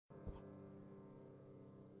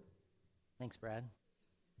Thanks, Brad.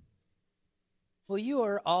 Well, you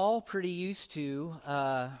are all pretty used to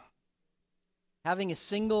having a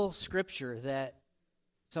single scripture that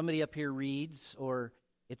somebody up here reads, or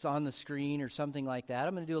it's on the screen or something like that.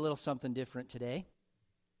 I'm going to do a little something different today.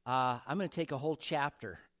 I'm going to take a whole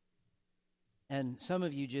chapter. And some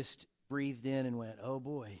of you just breathed in and went, oh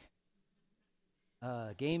boy.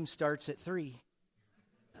 Game starts at 3.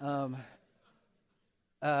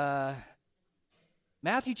 Matthew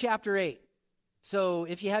chapter 8. So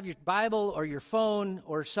if you have your Bible or your phone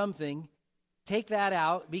or something, take that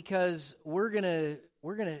out, because we're gonna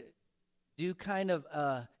do kind of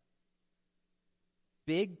a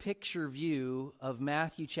big picture view of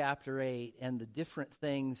Matthew chapter 8 and the different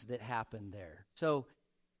things that happen there. So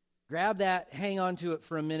grab that, hang on to it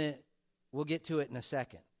for a minute. We'll get to it in a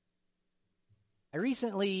second. I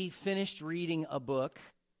recently finished reading a book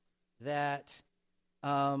that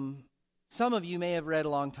some of you may have read a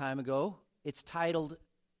long time ago. It's titled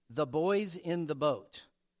The Boys in the Boat.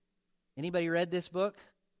 Anybody read this book?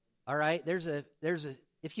 All right,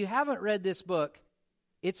 if you haven't read this book,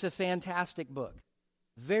 it's a fantastic book.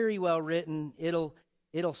 Very well written. It'll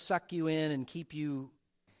suck you in and keep you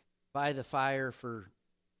by the fire for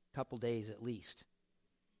a couple days at least.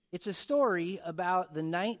 It's a story about the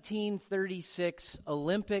 1936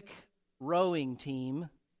 Olympic rowing team,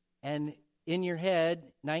 and in your head,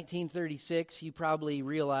 1936, you probably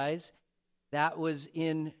realize that was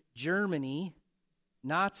in Germany,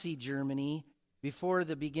 Nazi Germany, before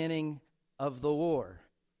the beginning of the war.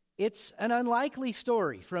 It's an unlikely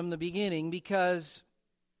story from the beginning, because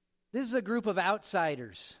this is a group of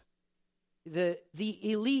outsiders. The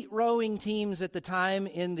elite rowing teams at the time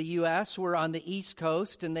in the U.S. were on the East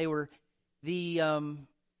Coast, and they were the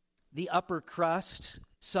upper crust,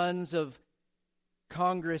 sons of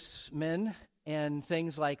congressmen and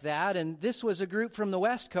things like that. And this was a group from the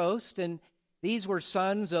West Coast, and these were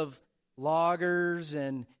sons of loggers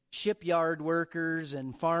and shipyard workers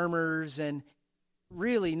and farmers, and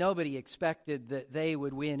really nobody expected that they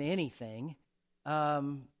would win anything,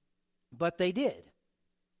 but they did.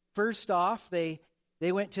 First off, they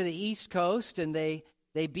went to the East Coast, and they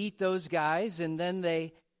beat those guys, and then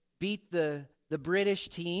they beat the British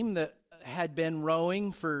team that had been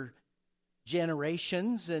rowing for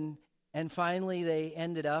generations, and finally they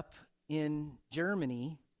ended up in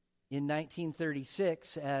Germany in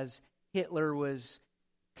 1936 as Hitler was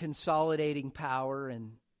consolidating power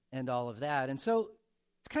and all of that. And so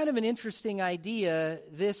it's kind of an interesting idea,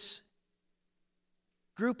 this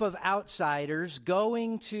group of outsiders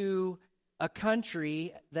going to a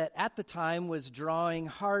country that at the time was drawing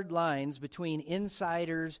hard lines between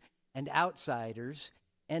insiders and outsiders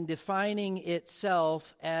and defining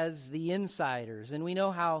itself as the insiders. And we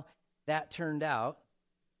know how that turned out.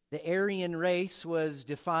 The Aryan race was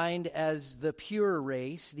defined as the pure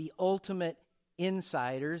race, the ultimate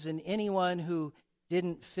insiders, and anyone who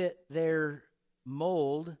didn't fit their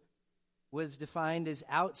mold was defined as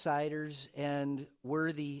outsiders and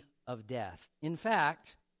worthy of death. In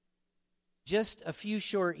fact, just a few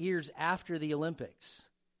short years after the Olympics,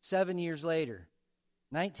 7 years later,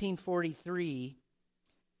 1943,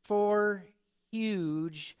 4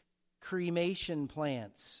 huge cremation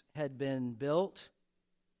plants had been built.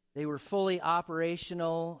 They were fully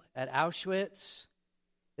operational at Auschwitz.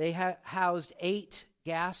 They housed 8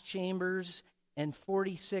 gas chambers and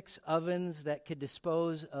 46 ovens that could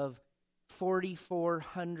dispose of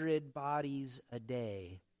 4,400 bodies a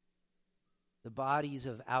day. The bodies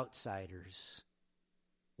of outsiders.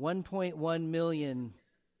 1.1 million,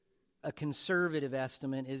 a conservative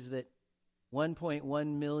estimate is that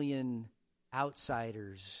 1.1 million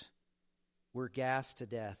outsiders were gassed to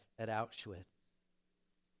death at Auschwitz.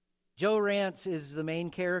 Joe Rance is the main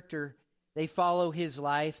character. They follow his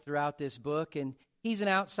life throughout this book, and he's an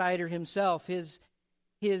outsider himself. His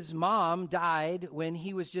mom died when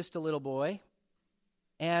he was just a little boy,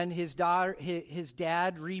 and his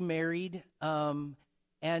dad remarried, and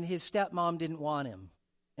his stepmom didn't want him.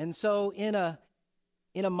 And so in a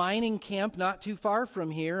mining camp not too far from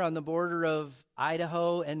here on the border of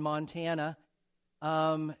Idaho and Montana,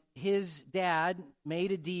 his dad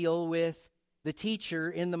made a deal with the teacher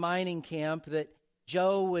in the mining camp that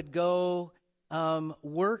Joe would go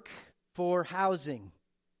work for housing.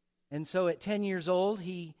 And so at 10 years old,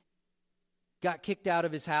 he got kicked out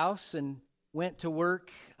of his house and went to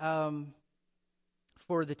work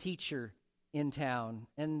for the teacher in town.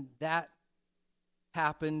 And that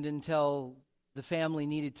happened until the family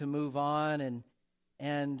needed to move on.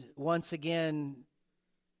 And once again,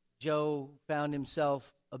 Joe found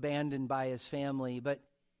himself abandoned by his family. But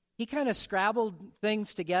he kind of scrabbled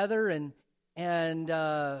things together and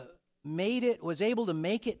was able to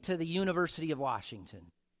make it to the University of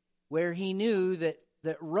Washington, where he knew that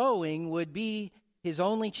rowing would be his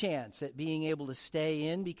only chance at being able to stay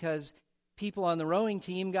in, because people on the rowing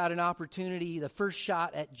team got an opportunity, the first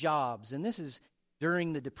shot at jobs. And this is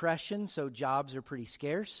during the Depression, so jobs are pretty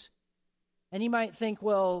scarce. And you might think,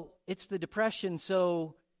 well, it's the Depression,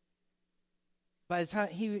 so by the time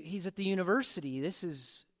he's at the university,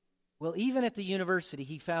 even at the university,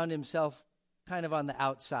 he found himself kind of on the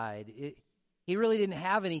outside. He really didn't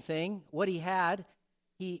have anything. What he had,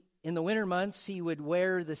 in the winter months, he would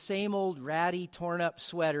wear the same old ratty, torn-up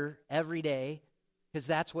sweater every day, because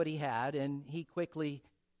that's what he had. And he quickly,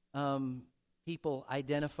 people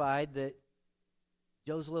identified that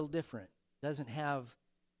Joe's a little different, doesn't have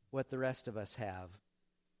what the rest of us have.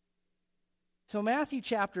 So Matthew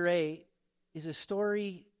chapter 8 is a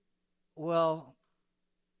story,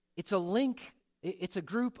 it's a link, it's a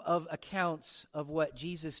group of accounts of what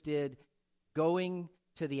Jesus did going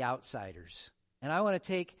to the outsiders. And I want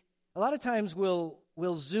to a lot of times we'll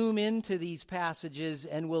zoom into these passages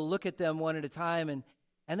and we'll look at them one at a time, and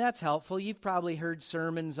that's helpful. You've probably heard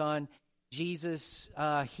sermons on Jesus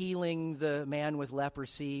healing the man with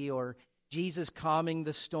leprosy, or Jesus calming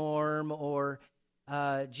the storm, or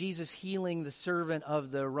Jesus healing the servant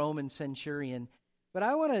of the Roman centurion. But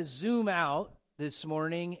I want to zoom out this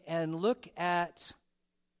morning and look at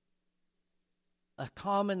a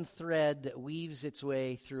common thread that weaves its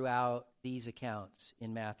way throughout these accounts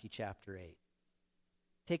in Matthew chapter 8.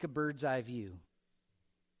 Take a bird's eye view.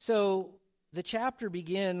 So the chapter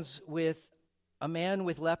begins with a man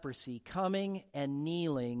with leprosy coming and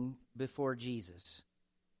kneeling before Jesus.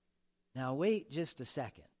 Now wait just a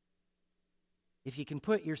second. If you can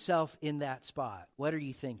put yourself in that spot, what are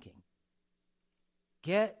you thinking?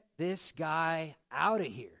 Get this guy out of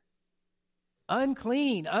here.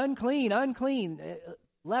 Unclean, unclean, unclean.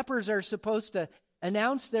 Lepers are supposed to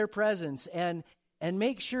announce their presence and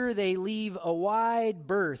make sure they leave a wide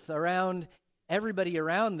berth around everybody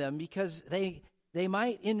around them, because they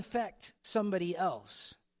might infect somebody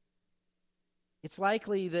else. It's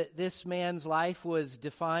likely that this man's life was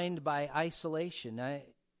defined by isolation.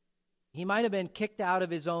 He might have been kicked out of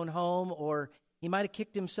his own home, or he might have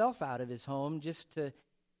kicked himself out of his home just to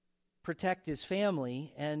protect his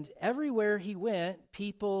family. And everywhere he went,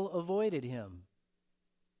 people avoided him.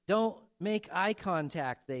 Don't make eye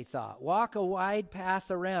contact, they thought. Walk a wide path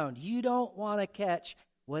around. You don't want to catch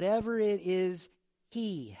whatever it is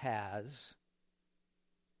he has.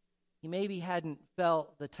 He maybe hadn't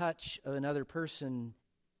felt the touch of another person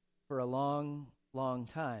for a long, long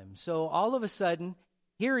time. So all of a sudden,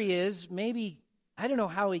 here he is, maybe, I don't know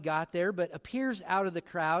how he got there, but appears out of the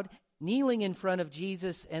crowd, kneeling in front of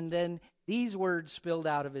Jesus, and then these words spilled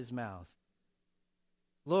out of his mouth.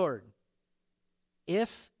 Lord,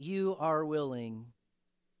 if you are willing,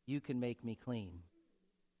 you can make me clean.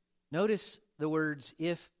 Notice the words,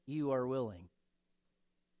 if you are willing.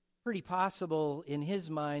 Pretty possible in his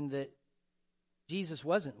mind that Jesus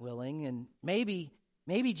wasn't willing, and maybe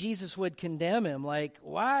Jesus would condemn him, like,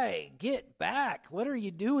 why? Get back. What are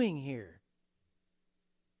you doing here?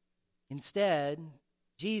 Instead,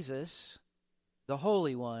 Jesus, the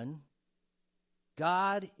Holy One,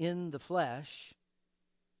 God in the flesh,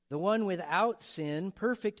 the one without sin,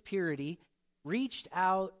 perfect purity, reached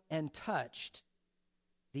out and touched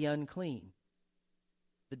the unclean,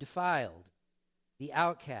 the defiled, the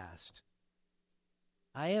outcast.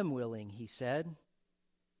 I am willing, he said.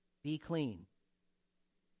 Be clean.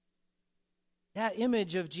 That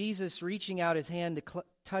image of Jesus reaching out his hand to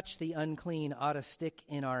touch the unclean ought to stick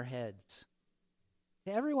in our heads.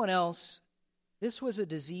 To everyone else, this was a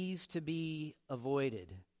disease to be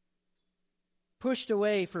avoided, pushed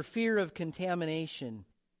away for fear of contamination.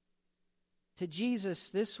 To Jesus,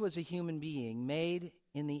 this was a human being made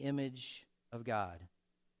in the image of God.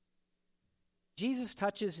 Jesus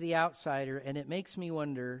touches the outsider, and it makes me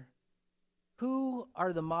wonder, who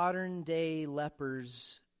are the modern day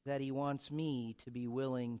lepers that he wants me to be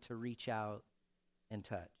willing to reach out and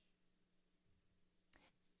touch?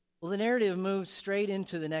 Well, the narrative moves straight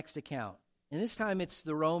into the next account. And this time it's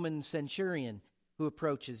the Roman centurion who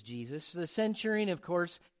approaches Jesus. The centurion, of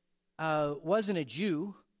course, wasn't a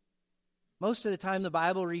Jew. Most of the time the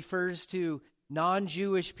Bible refers to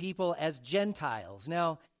non-Jewish people as Gentiles.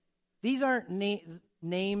 Now, these aren't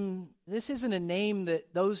this isn't a name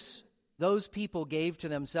that those people gave to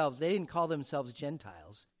themselves. They didn't call themselves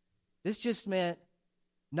Gentiles. This just meant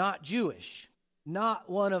not Jewish, not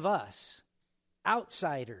one of us,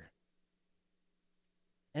 outsider.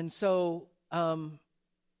 And so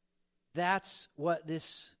that's what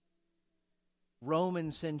this Roman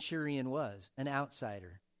centurion was, an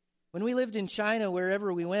outsider. When we lived in China,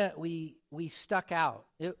 wherever we went, we stuck out.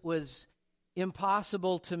 It was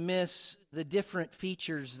impossible to miss the different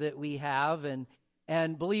features that we have,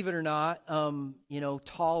 and believe it or not,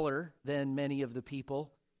 taller than many of the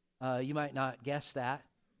people. You might not guess that,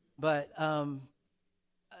 but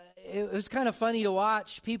it was kind of funny to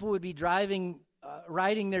watch. People would be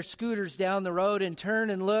riding their scooters down the road and turn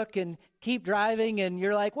and look and keep driving, and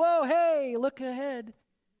you're like, whoa, hey, look ahead.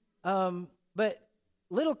 But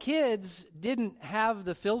little kids didn't have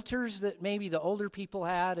the filters that maybe the older people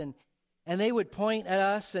had, and they would point at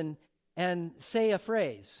us and say a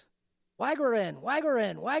phrase, Wageren,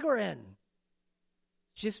 Wageren, Wageren.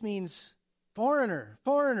 It just means foreigner,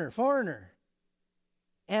 foreigner, foreigner.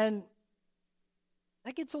 And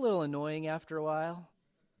that gets a little annoying after a while.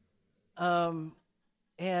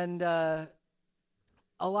 And a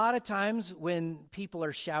lot of times when people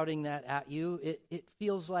are shouting that at you, it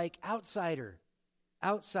feels like outsider,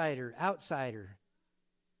 outsider, outsider.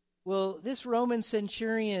 Well, this Roman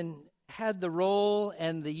centurion had the role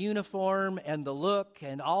and the uniform and the look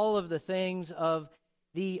and all of the things of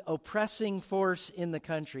the oppressing force in the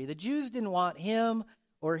country. The Jews didn't want him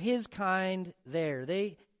or his kind there.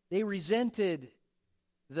 They resented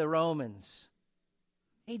the Romans.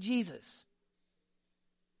 Hey, Jesus,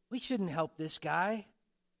 we shouldn't help this guy.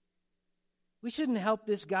 We shouldn't help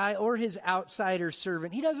this guy or his outsider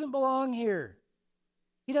servant. He doesn't belong here.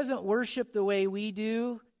 He doesn't worship the way we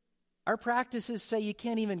do. Our practices say you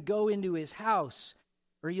can't even go into his house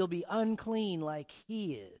or you'll be unclean like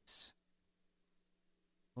he is.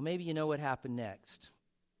 Well, maybe you know what happened next.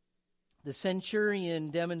 The centurion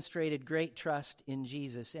demonstrated great trust in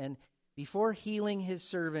Jesus, and before healing his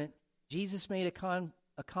servant, Jesus made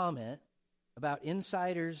a comment about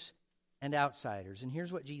insiders and outsiders. And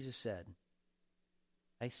here's what Jesus said.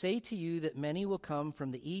 I say to you that many will come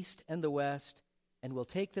from the east and the west and will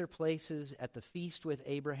take their places at the feast with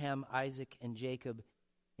Abraham, Isaac, and Jacob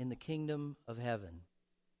in the kingdom of heaven.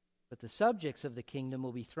 But the subjects of the kingdom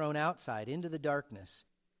will be thrown outside into the darkness,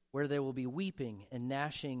 where there will be weeping and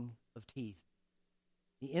gnashing of teeth.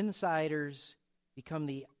 The insiders become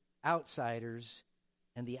the outsiders,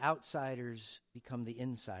 and the outsiders become the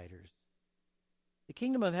insiders. The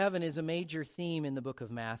kingdom of heaven is a major theme in the book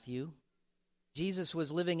of Matthew. Jesus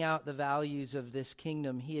was living out the values of this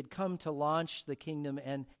kingdom. He had come to launch the kingdom,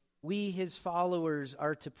 and we, his followers,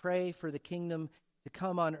 are to pray for the kingdom to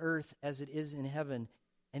come on earth as it is in heaven.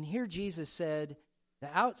 And here Jesus said,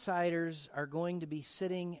 the outsiders are going to be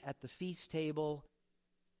sitting at the feast table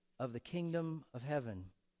of the kingdom of heaven.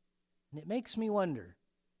 And it makes me wonder,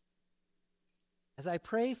 as I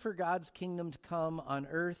pray for God's kingdom to come on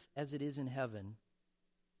earth as it is in heaven,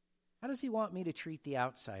 how does he want me to treat the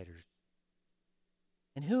outsiders?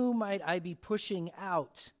 And who might I be pushing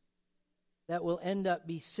out that will end up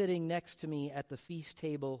be sitting next to me at the feast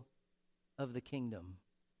table of the kingdom?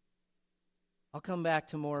 I'll come back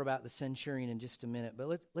to more about the centurion in just a minute,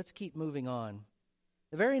 but let's keep moving on.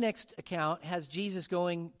 The very next account has Jesus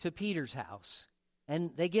going to Peter's house.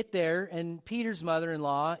 And they get there, and Peter's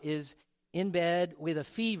mother-in-law is in bed with a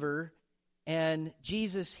fever, and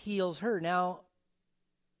Jesus heals her. Now,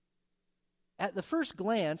 at the first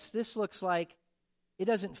glance, this looks like it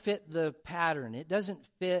doesn't fit the pattern. It doesn't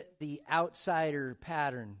fit the outsider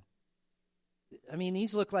pattern. I mean,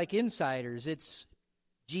 these look like insiders. It's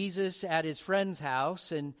Jesus at his friend's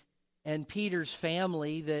house and Peter's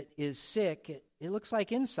family that is sick. It looks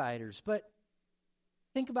like insiders. But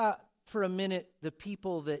think about for a minute the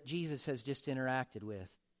people that Jesus has just interacted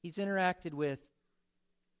with. He's interacted with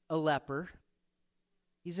a leper.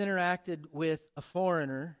 He's interacted with a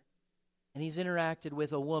foreigner. And he's interacted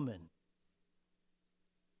with a woman.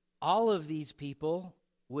 All of these people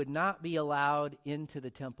would not be allowed into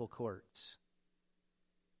the temple courts.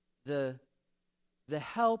 The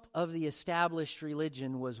help of the established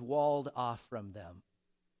religion was walled off from them.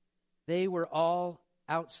 They were all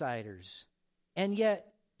outsiders. And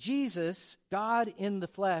yet, Jesus, God in the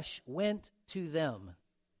flesh, went to them.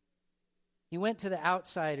 He went to the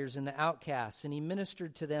outsiders and the outcasts, and he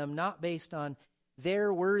ministered to them not based on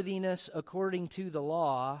their worthiness according to the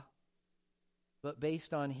law, but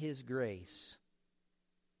based on his grace.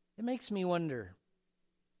 It makes me wonder,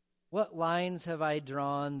 what lines have I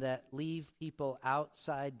drawn that leave people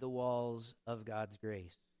outside the walls of God's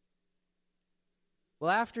grace? Well,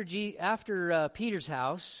 after Peter's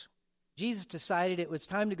house, Jesus decided it was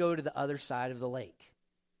time to go to the other side of the lake.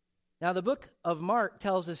 Now, the book of Mark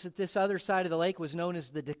tells us that this other side of the lake was known as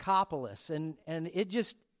the Decapolis, and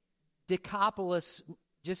Decapolis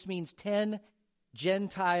just means 10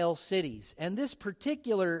 Gentile cities. And this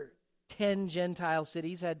particular 10 Gentile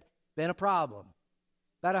cities had been a problem.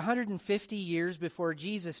 About 150 years before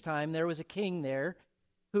Jesus' time, there was a king there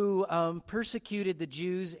who persecuted the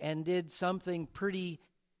Jews and did something pretty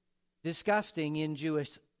disgusting in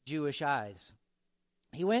Jewish eyes.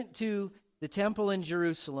 He went to the temple in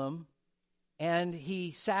Jerusalem, and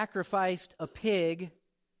he sacrificed a pig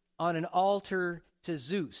on an altar to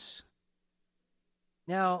Zeus.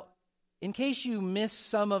 Now, in case you missed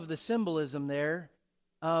some of the symbolism there,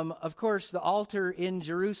 of course, the altar in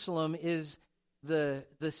Jerusalem is the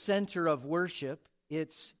center of worship.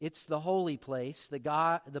 It's the holy place,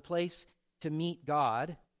 the place to meet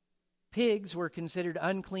God. Pigs were considered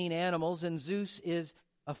unclean animals, and Zeus is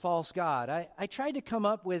a false god. I tried to come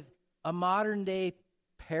up with a modern-day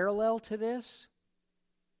parallel to this,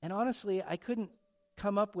 and honestly, I couldn't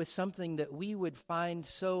come up with something that we would find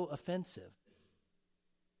so offensive.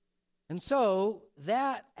 And so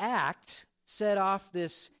that act set off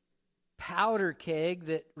this powder keg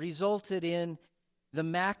that resulted in the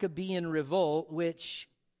Maccabean Revolt, which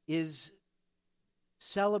is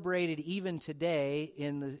celebrated even today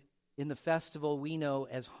in the festival we know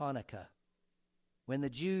as Hanukkah, when the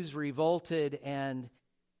Jews revolted and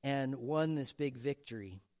won this big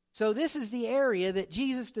victory. So this is the area that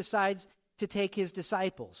Jesus decides to take his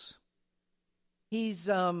disciples. He's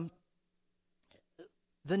the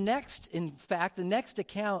next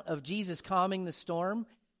account of Jesus calming the storm,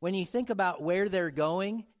 when you think about where they're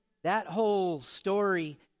going, that whole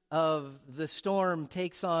story of the storm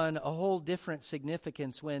takes on a whole different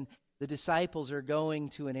significance when the disciples are going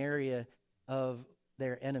to an area of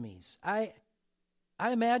their enemies. I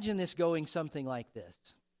imagine this going something like this.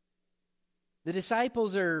 The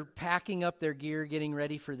disciples are packing up their gear, getting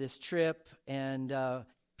ready for this trip, and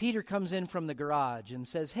Peter comes in from the garage and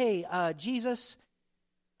says, "Hey, Jesus,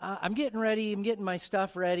 I'm getting ready. I'm getting my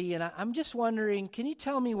stuff ready, and I'm just wondering, can you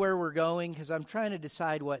tell me where we're going? Because I'm trying to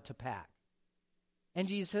decide what to pack." And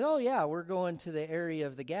Jesus said, "Oh, yeah, we're going to the area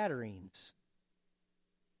of the Gadarenes."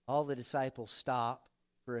 All the disciples stop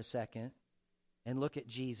for a second and look at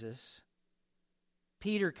Jesus.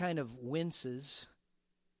 Peter kind of winces,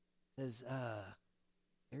 says,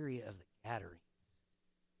 area of the Gadarenes.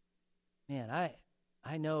 Man,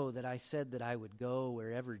 I know that I said that I would go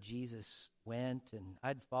wherever Jesus went and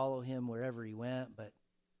I'd follow him wherever he went, but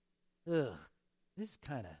this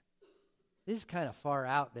is kind of far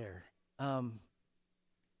out there. All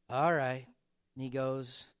right. And he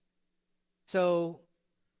goes, so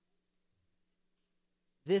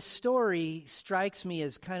this story strikes me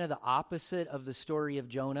as kind of the opposite of the story of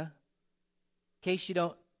Jonah. In case you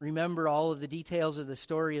don't remember all of the details of the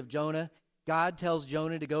story of Jonah, God tells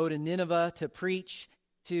Jonah to go to Nineveh to preach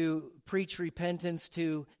repentance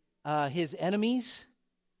to his enemies.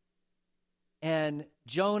 And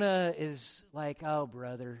Jonah is like, "Oh,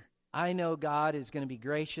 brother, I know God is going to be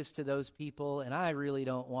gracious to those people, and I really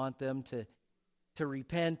don't want them to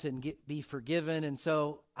repent and be forgiven. And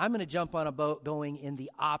so I'm going to jump on a boat going in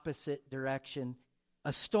the opposite direction."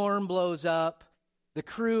 A storm blows up. The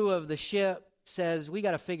crew of the ship says, "We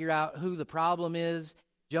got to figure out who the problem is."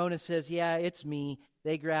 Jonah says, "Yeah, it's me."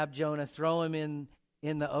 They grab Jonah, throw him in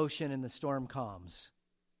the ocean, and the storm calms.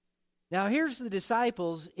 Now, here's the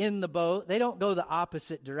disciples in the boat. They don't go the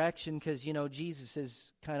opposite direction because, Jesus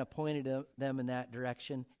has kind of pointed them in that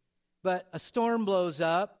direction. But a storm blows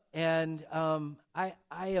up, and I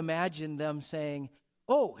imagine them saying,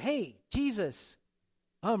 "Oh, hey, Jesus,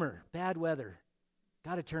 bummer, bad weather,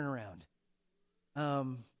 got to turn around."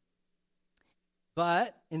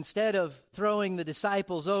 But instead of throwing the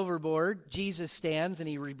disciples overboard, Jesus stands and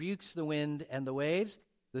he rebukes the wind and the waves.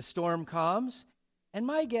 The storm calms. And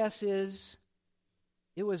my guess is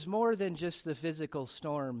it was more than just the physical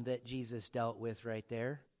storm that Jesus dealt with right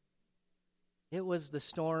there. It was the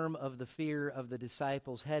storm of the fear of the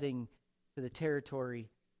disciples heading to the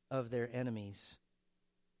territory of their enemies.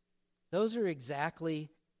 Those are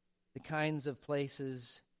exactly the kinds of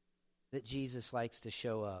places that Jesus likes to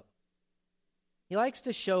show up. He likes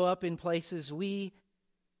to show up in places we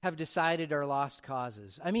have decided are lost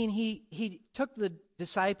causes. I mean, he took the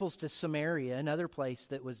disciples to Samaria, another place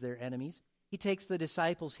that was their enemies. He takes the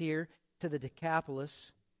disciples here to the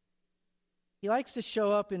Decapolis. He likes to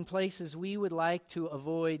show up in places we would like to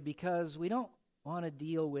avoid because we don't want to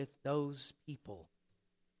deal with those people.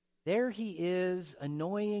 There he is,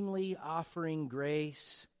 annoyingly offering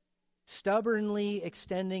grace, stubbornly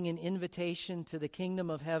extending an invitation to the kingdom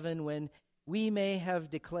of heaven when we may have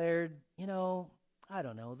declared, I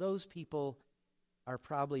don't know, those people are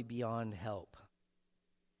probably beyond help.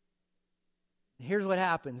 Here's what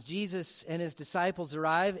happens. Jesus and his disciples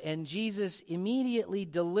arrive, and Jesus immediately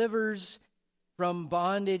delivers from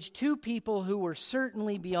bondage two people who were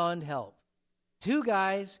certainly beyond help. Two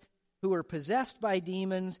guys who were possessed by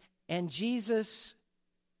demons, and Jesus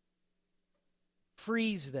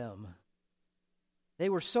frees them. They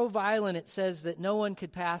were so violent, it says, that no one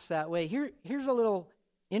could pass that way. Here's a little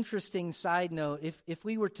interesting side note. If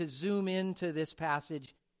we were to zoom into this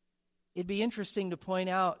passage, it'd be interesting to point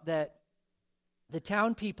out that the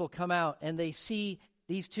town people come out and they see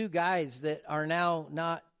these two guys that are now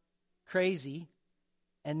not crazy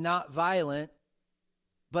and not violent,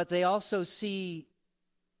 but they also see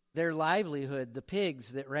their livelihood, the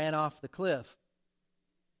pigs that ran off the cliff.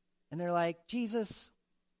 And they're like, Jesus,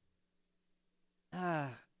 I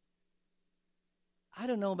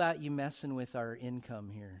don't know about you messing with our income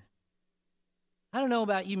here. I don't know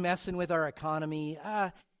about you messing with our economy.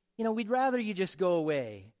 We'd rather you just go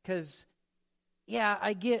away. Because,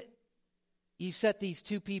 I get you set these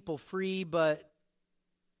two people free, but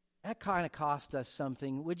that kind of cost us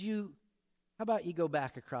something. How about you go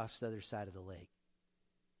back across the other side of the lake?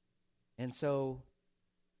 And so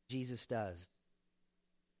Jesus does.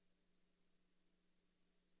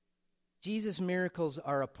 Jesus' miracles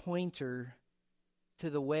are a pointer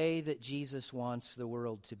to the way that Jesus wants the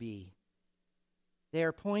world to be. They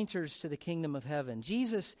are pointers to the kingdom of heaven.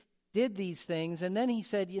 Jesus did these things, and then he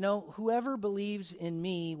said, whoever believes in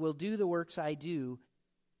me will do the works I do,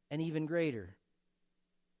 and even greater.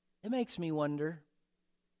 It makes me wonder,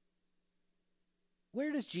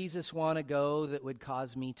 where does Jesus want to go that would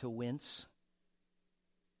cause me to wince?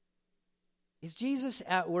 Is Jesus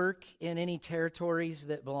at work in any territories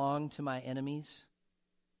that belong to my enemies?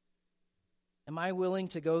 Am I willing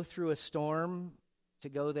to go through a storm to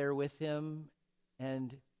go there with him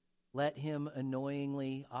and let him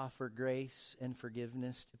annoyingly offer grace and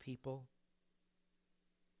forgiveness to people?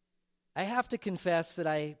 I have to confess that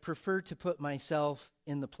I prefer to put myself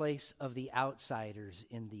in the place of the outsiders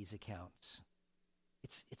in these accounts.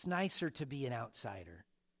 It's nicer to be an outsider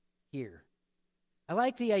here. I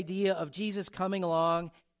like the idea of Jesus coming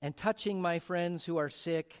along and touching my friends who are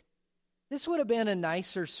sick. This would have been a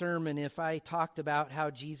nicer sermon if I talked about how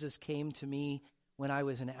Jesus came to me when I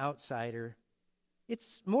was an outsider.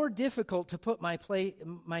 It's more difficult to put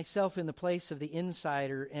myself in the place of the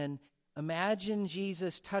insider and imagine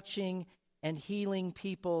Jesus touching and healing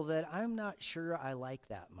people that I'm not sure I like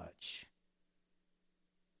that much.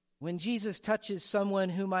 When Jesus touches someone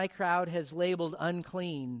who my crowd has labeled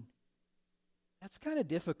unclean, that's kind of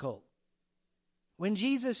difficult. When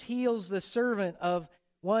Jesus heals the servant of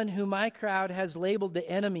one who my crowd has labeled the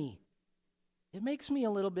enemy, it makes me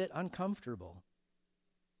a little bit uncomfortable.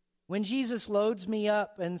 When Jesus loads me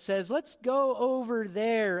up and says, let's go over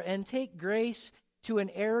there and take grace to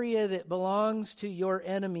an area that belongs to your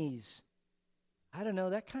enemies, I don't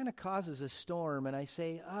know, that kind of causes a storm. And I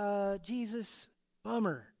say, Jesus,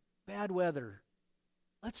 bummer, bad weather.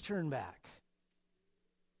 Let's turn back.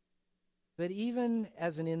 But even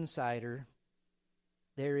as an insider,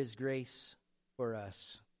 there is grace for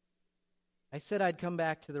us. I said I'd come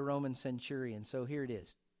back to the Roman centurion, so here it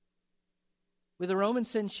is. With the Roman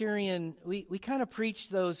centurion, we kind of preach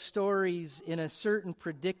those stories in a certain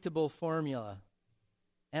predictable formula.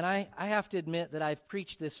 And I have to admit that I've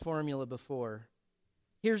preached this formula before.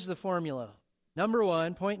 Here's the formula.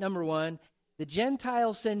 Point number one, the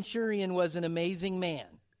Gentile centurion was an amazing man.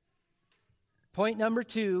 Point number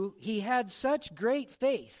two, he had such great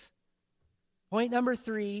faith. Point number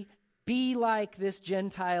three, be like this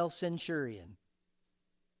Gentile centurion.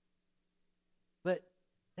 But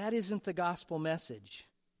that isn't the gospel message.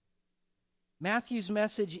 Matthew's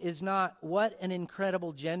message is not what an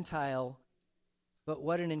incredible Gentile, but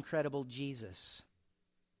what an incredible Jesus.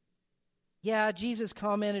 Yeah, Jesus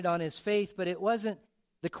commented on his faith, but it wasn't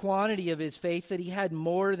the quantity of his faith that he had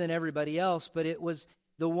more than everybody else, but it was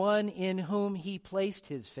the one in whom he placed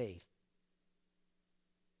his faith.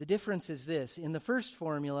 The difference is this. In the first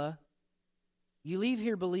formula, you leave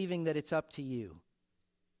here believing that it's up to you.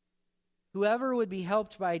 Whoever would be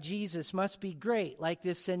helped by Jesus must be great, like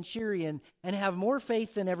this centurion, and have more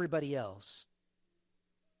faith than everybody else.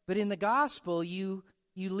 But in the gospel, you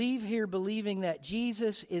leave here believing that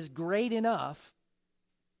Jesus is great enough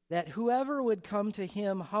that whoever would come to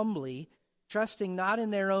him humbly, trusting not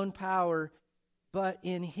in their own power, but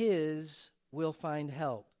in his, will find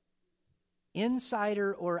help.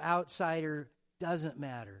 Insider or outsider doesn't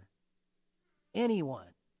matter. Anyone.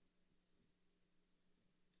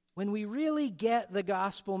 When we really get the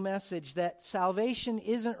gospel message that salvation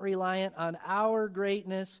isn't reliant on our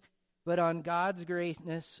greatness, but on God's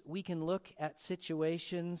greatness, we can look at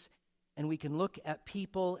situations and we can look at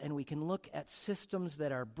people and we can look at systems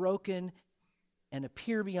that are broken and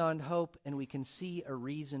appear beyond hope, and we can see a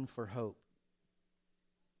reason for hope.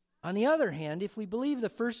 On the other hand, if we believe the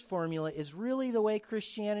first formula is really the way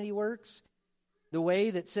Christianity works, the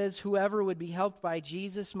way that says whoever would be helped by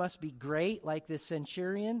Jesus must be great, like this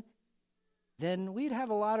centurion, then we'd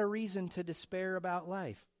have a lot of reason to despair about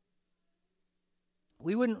life.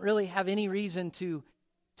 We wouldn't really have any reason to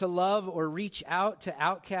love or reach out to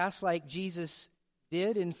outcasts like Jesus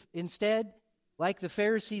did. Instead, like the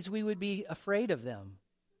Pharisees, we would be afraid of them.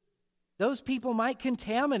 Those people might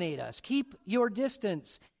contaminate us. Keep your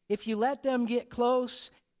distance. If you let them get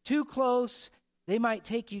close, too close, they might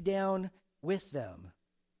take you down with them.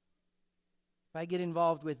 If I get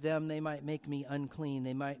involved with them, they might make me unclean.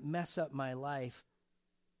 They might mess up my life.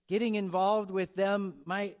 Getting involved with them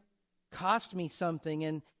might cost me something.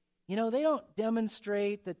 And, they don't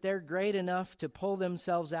demonstrate that they're great enough to pull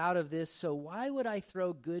themselves out of this, so why would I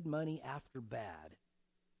throw good money after bad?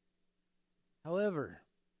 However,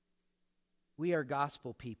 we are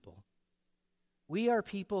gospel people. We are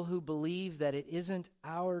people who believe that it isn't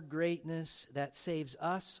our greatness that saves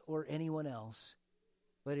us or anyone else,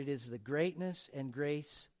 but it is the greatness and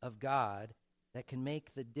grace of God that can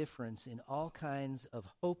make the difference in all kinds of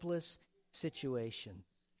hopeless situations.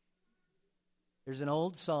 There's an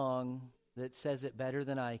old song that says it better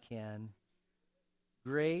than I can.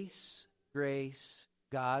 Grace, grace,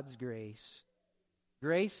 God's grace,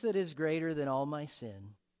 grace that is greater than all my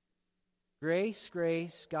sin. Grace,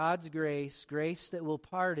 grace, God's grace, grace that will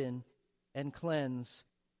pardon and cleanse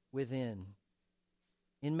within.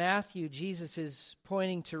 In Matthew, Jesus is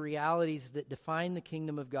pointing to realities that define the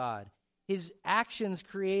kingdom of God. His actions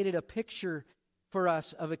created a picture for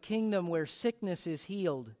us of a kingdom where sickness is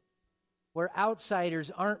healed, where outsiders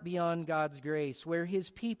aren't beyond God's grace, where his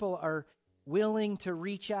people are willing to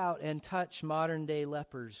reach out and touch modern-day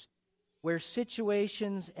lepers, where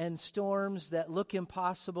situations and storms that look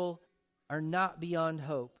impossible are not beyond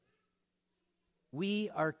hope. We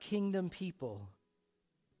are kingdom people.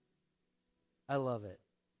 I love it.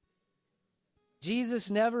 Jesus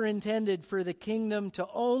never intended for the kingdom to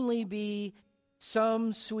only be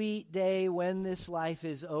some sweet day when this life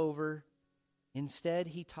is over. Instead,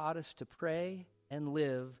 he taught us to pray and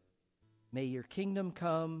live. May your kingdom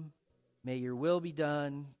come. May your will be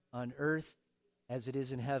done on earth as it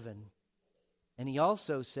is in heaven. And he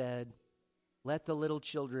also said, let the little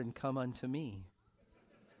children come unto me.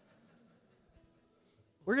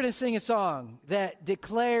 We're going to sing a song that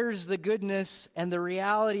declares the goodness and the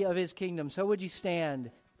reality of his kingdom. So would you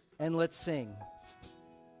stand and let's sing.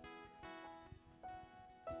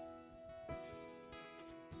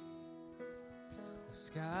 A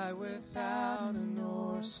sky without a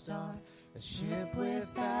North Star, a ship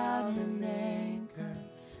without an anchor,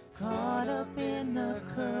 caught up in the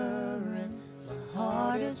current. My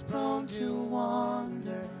heart is prone to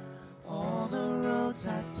wander. All the roads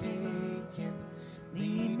I've taken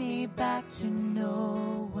lead me back to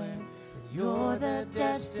nowhere. But you're the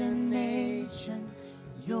destination.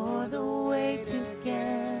 You're the way to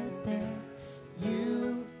get there.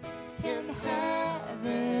 You can have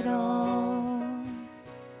it all.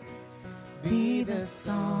 Be the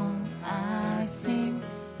song I sing.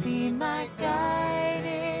 Be my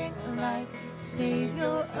guiding light. Savior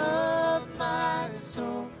of my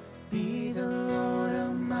soul. Be the Lord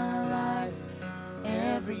of my life.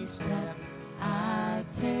 Every step I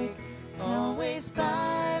take, always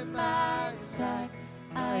by my side.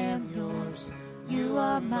 I am yours, you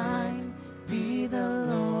are mine. Be the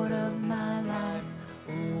Lord of my life.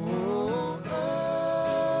 Oh, oh,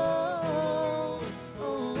 oh,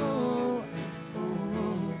 oh,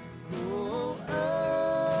 oh,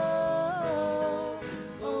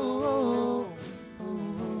 oh, oh,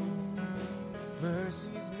 oh.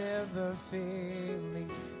 Mercy's never failing,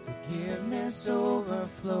 forgiveness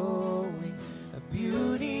overflowing, a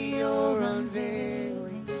beauty you're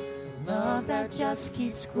unveiling, a love that just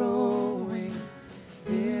keeps growing.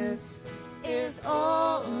 This is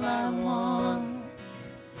all I want.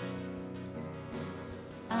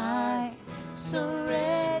 I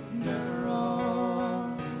surrender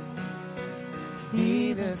all.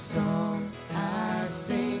 Be the song I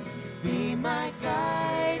sing. Be my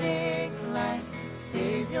guiding light.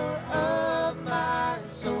 Savior of my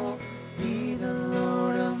soul. Be the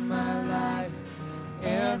Lord of my life.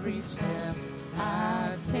 Every step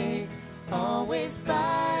I take, always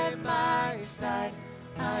by my side.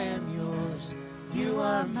 I am yours, you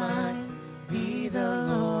are mine. Be the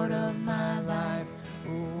Lord of my life.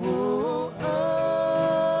 Oh, oh, oh,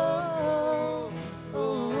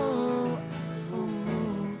 oh,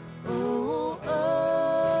 oh, oh, oh, oh.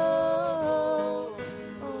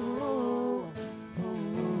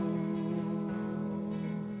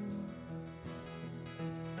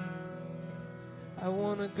 I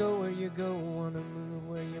want to go where you go, wanna move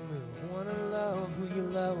where you move, wanna love who you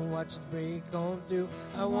love, watch it break on through.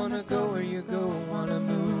 I wanna go where you go, wanna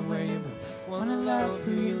move where you move, wanna love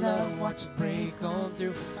who you love, watch it break on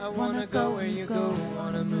through. I wanna go where you go,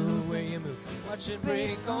 wanna move where you move, watch it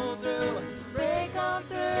break on through, break on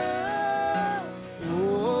through.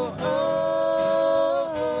 Oh, oh.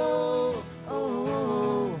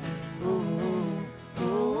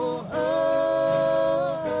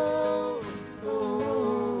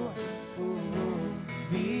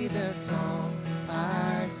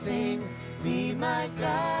 My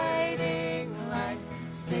guiding light,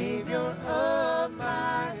 Savior of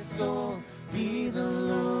my soul, be the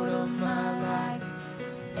Lord of my life.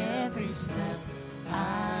 Every step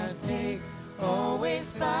I take,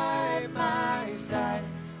 always by my side.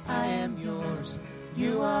 I am yours,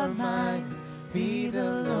 you are mine, be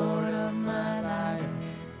the Lord of my life.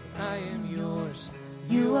 I am yours,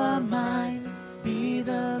 you are mine, be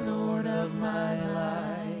the Lord of my life.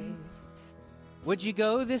 Would you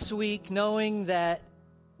go this week knowing that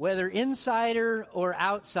whether insider or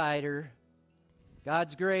outsider,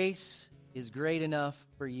 God's grace is great enough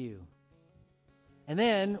for you? And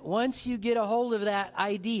then once you get a hold of that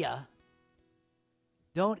idea,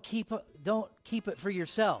 don't keep it for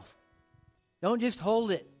yourself. Don't just hold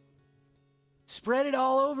it. Spread it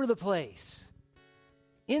all over the place.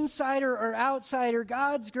 Insider or outsider,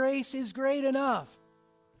 God's grace is great enough.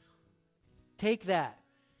 Take that.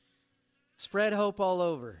 Spread hope all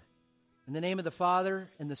over. In the name of the Father,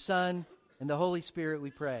 and the Son, and the Holy Spirit we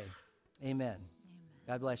pray. Amen.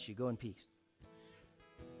 God bless you. Go in peace.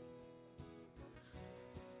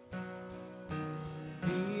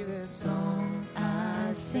 Be the song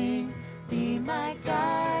I sing, be my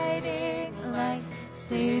guiding light,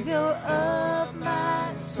 Savior of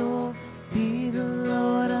my soul, be the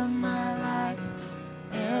Lord of my life.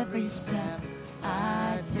 Every step